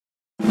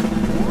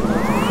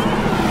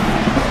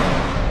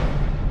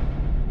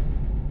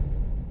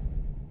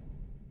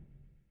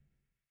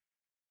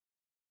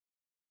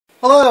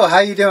Hello, how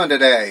you doing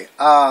today?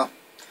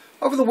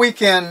 Over the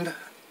weekend,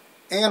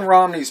 Mitt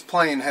Romney's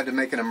plane had to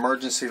make an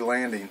emergency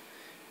landing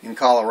in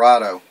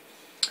Colorado.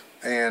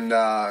 And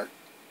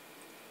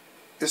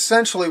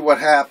essentially what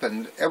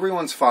happened,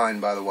 everyone's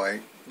fine by the way,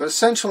 but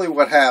essentially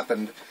what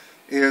happened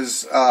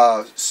is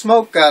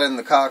smoke got in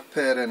the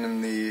cockpit and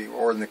in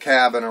the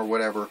cabin or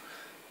whatever,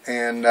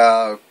 and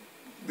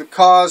the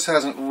cause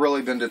hasn't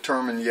really been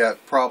determined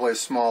yet, probably a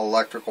small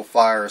electrical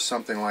fire or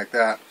something like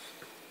that.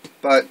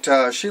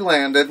 But she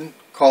landed,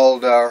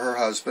 called her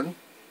husband,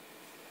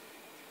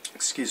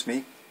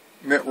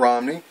 Mitt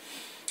Romney,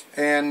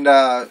 and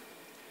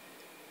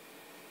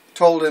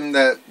told him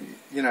that,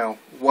 you know,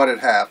 what had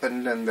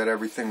happened and that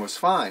everything was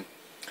fine.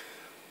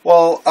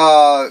 Well,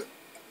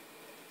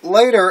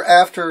 later,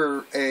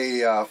 after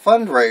a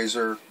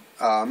fundraiser,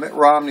 Mitt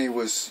Romney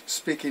was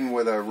speaking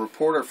with a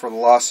reporter for the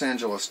Los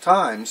Angeles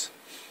Times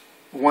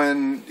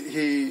when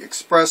he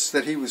expressed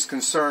that he was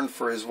concerned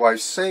for his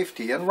wife's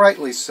safety, and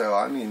rightly so.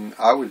 I mean,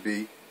 I would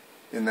be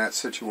in that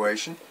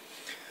situation.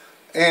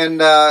 And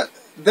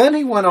then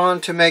he went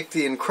on to make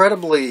the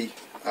incredibly,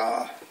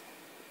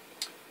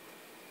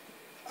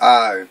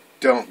 I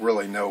don't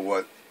really know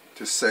what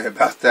to say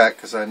about that,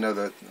 because I know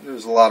that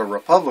there's a lot of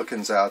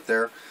Republicans out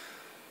there,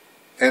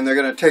 and they're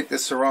going to take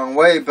this the wrong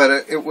way, but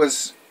it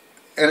was,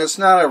 and it's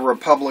not a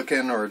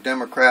Republican or a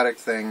Democratic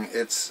thing,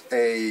 it's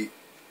a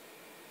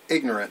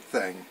ignorant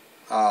thing.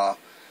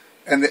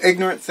 And the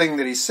ignorant thing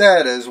that he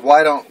said is,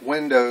 why don't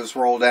windows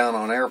roll down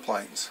on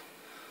airplanes?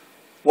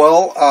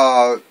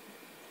 Well,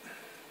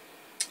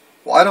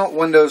 why don't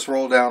windows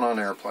roll down on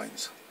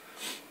airplanes?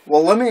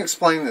 Well, let me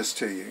explain this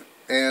to you.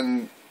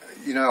 And,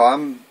 you know,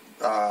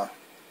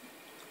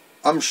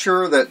 I'm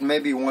sure that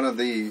maybe one of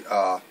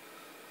the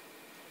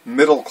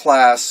middle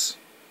class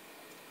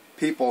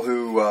people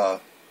who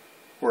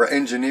were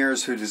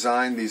engineers who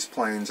designed these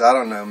planes, I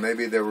don't know,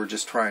 maybe they were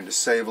just trying to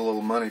save a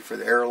little money for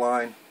the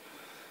airline.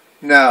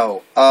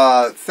 No,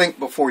 think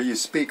before you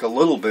speak a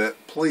little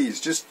bit, please,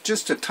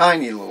 just a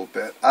tiny little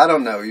bit. I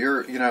don't know,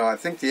 I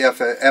think the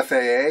FAA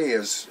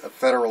is a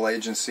federal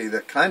agency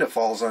that kind of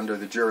falls under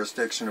the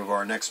jurisdiction of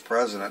our next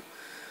president.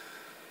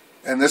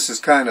 And this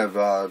is kind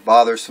of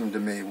bothersome to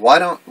me. Why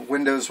don't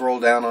windows roll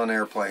down on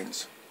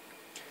airplanes?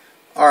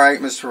 Alright,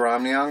 Mr.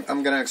 Romney, I'm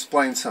going to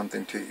explain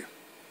something to you.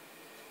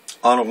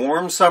 On a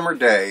warm summer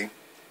day,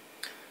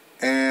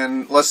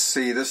 and let's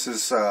see, this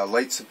is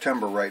late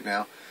September right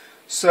now,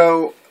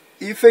 so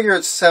you figure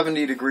it's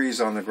 70 degrees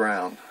on the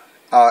ground.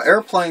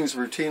 Airplanes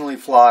routinely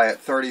fly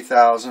at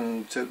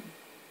 30,000 to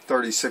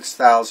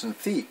 36,000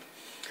 feet.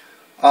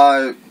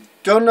 Don't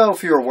know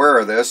if you're aware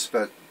of this,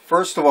 but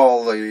first of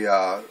all,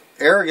 the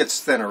air gets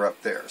thinner up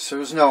there, so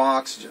there's no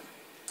oxygen.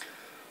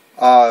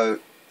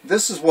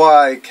 This is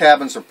why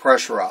cabins are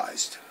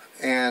pressurized,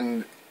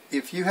 and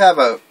if you have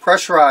a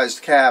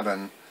pressurized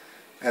cabin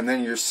and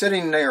then you're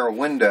sitting near a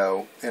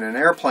window in an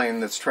airplane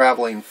that's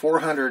traveling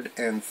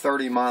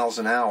 430 miles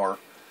an hour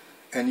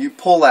and you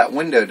pull that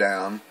window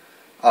down,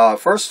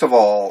 first of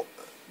all,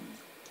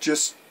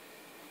 just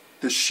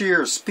the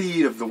sheer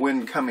speed of the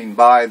wind coming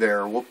by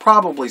there will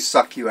probably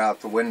suck you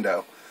out the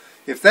window.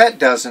 If that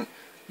doesn't,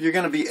 you're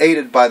going to be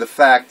aided by the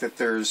fact that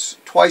there's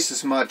twice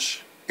as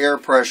much air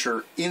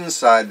pressure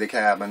inside the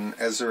cabin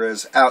as there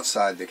is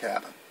outside the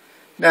cabin.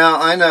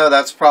 Now, I know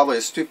that's probably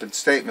a stupid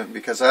statement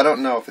because I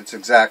don't know if it's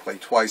exactly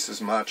twice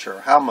as much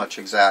or how much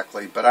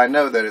exactly, but I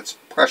know that it's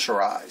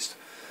pressurized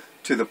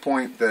to the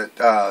point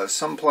that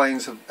some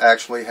planes have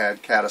actually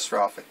had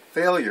catastrophic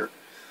failure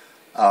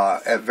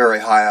at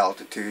very high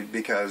altitude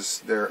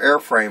because their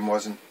airframe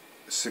wasn't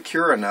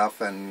secure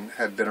enough and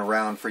had been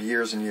around for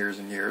years and years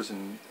and years.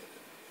 And,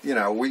 you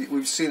know,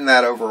 we've seen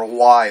that over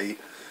Hawaii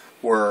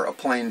where a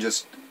plane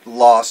just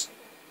lost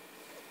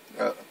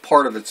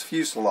part of its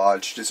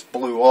fuselage, just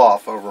blew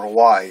off over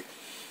Hawaii.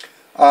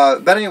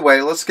 But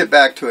anyway, let's get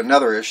back to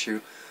another issue.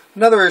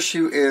 Another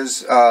issue is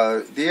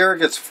the air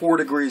gets 4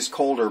 degrees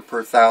colder per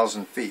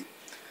 1,000 feet.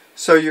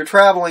 So you're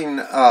traveling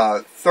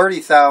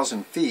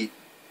 30,000 feet.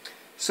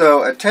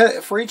 So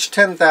for each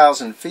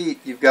 10,000 feet,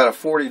 you've got a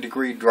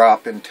 40-degree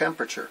drop in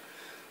temperature.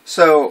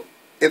 So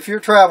if you're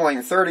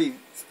traveling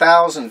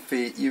 30,000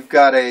 feet, you've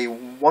got a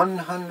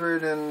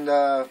 100 and,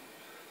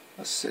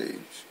 let's see,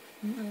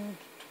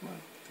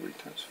 3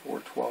 times 4,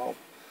 12.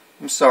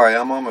 I'm sorry,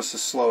 I'm almost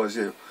as slow as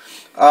you.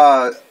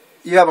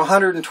 You have a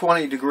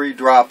 120-degree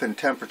drop in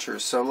temperature.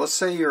 So let's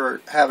say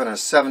you're having a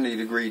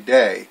 70-degree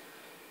day.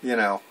 You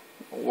know,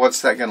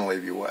 what's that going to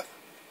leave you with?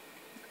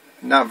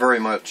 Not very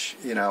much.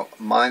 You know,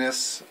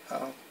 minus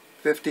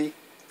 50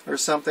 or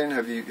something.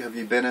 Have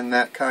you been in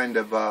that kind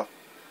of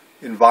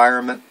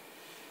environment?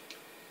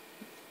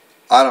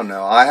 I don't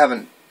know. I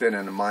haven't been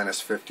in a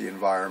minus 50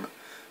 environment.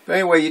 But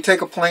anyway, you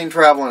take a plane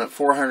traveling at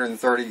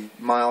 430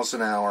 miles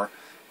an hour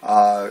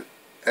at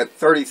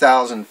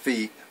 30,000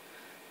 feet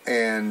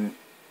and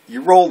you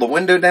roll the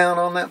window down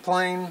on that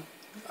plane,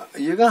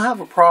 you're going to have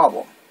a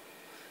problem.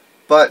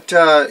 But,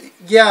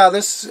 yeah,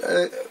 this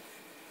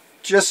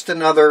just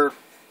another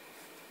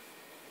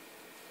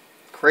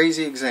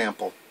crazy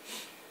example.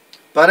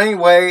 But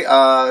anyway,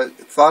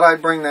 thought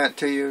I'd bring that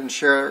to you and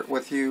share it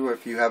with you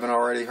if you haven't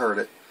already heard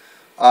it.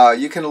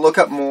 You can look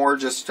up more.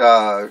 Just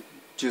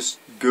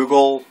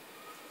Google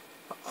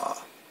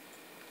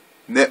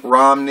Mitt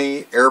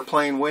Romney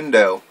airplane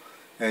window,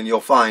 and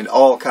you'll find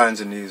all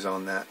kinds of news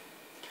on that.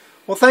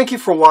 Well, thank you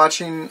for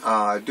watching.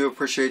 I do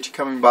appreciate you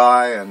coming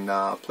by, and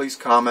please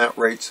comment,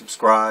 rate,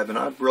 subscribe, and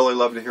I'd really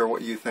love to hear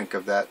what you think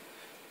of that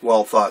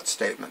well-thought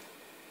statement.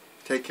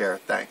 Take care.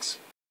 Thanks.